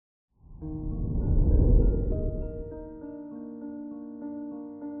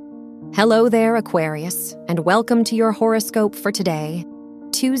Hello there, Aquarius, and welcome to your horoscope for today,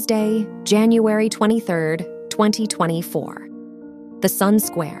 Tuesday, January 23rd, 2024. The Sun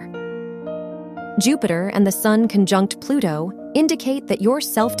Square. Jupiter and the Sun conjunct Pluto indicate that your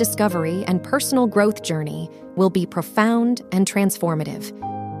self-discovery and personal growth journey will be profound and transformative.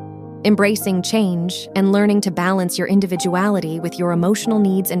 Embracing change and learning to balance your individuality with your emotional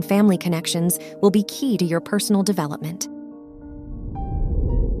needs and family connections will be key to your personal development.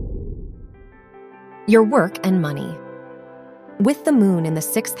 Your work and money. With the moon in the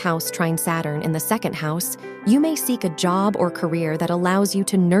 6th house trine Saturn in the 2nd house, you may seek a job or career that allows you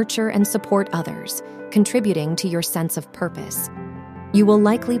to nurture and support others, contributing to your sense of purpose. You will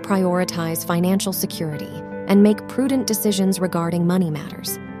likely prioritize financial security and make prudent decisions regarding money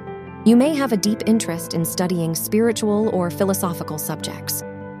matters. You may have a deep interest in studying spiritual or philosophical subjects.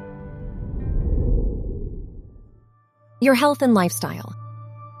 Your health and lifestyle.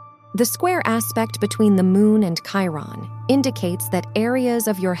 The square aspect between the moon and Chiron indicates that areas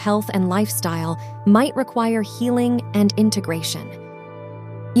of your health and lifestyle might require healing and integration.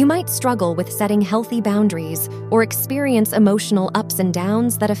 You might struggle with setting healthy boundaries or experience emotional ups and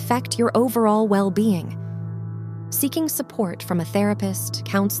downs that affect your overall well-being. Seeking support from a therapist,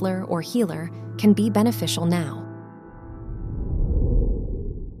 counselor, or healer can be beneficial now.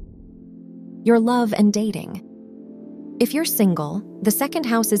 Your love and dating. If you're single, the 2nd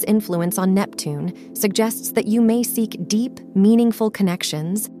house's influence on Neptune suggests that you may seek deep, meaningful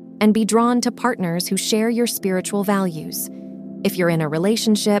connections and be drawn to partners who share your spiritual values. If you're in a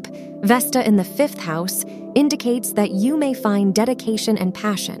relationship, Vesta in the 5th house indicates that you may find dedication and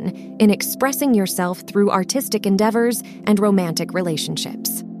passion in expressing yourself through artistic endeavors and romantic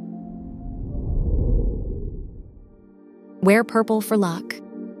relationships. Wear purple for luck.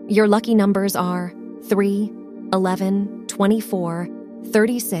 Your lucky numbers are 3, 11, 24,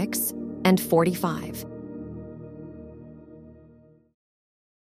 36, and 45.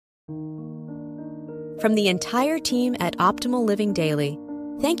 From the entire team at Optimal Living Daily,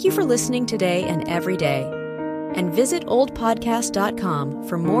 thank you for listening today and every day. And visit oldpodcast.com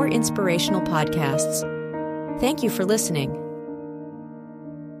for more inspirational podcasts. Thank you for listening.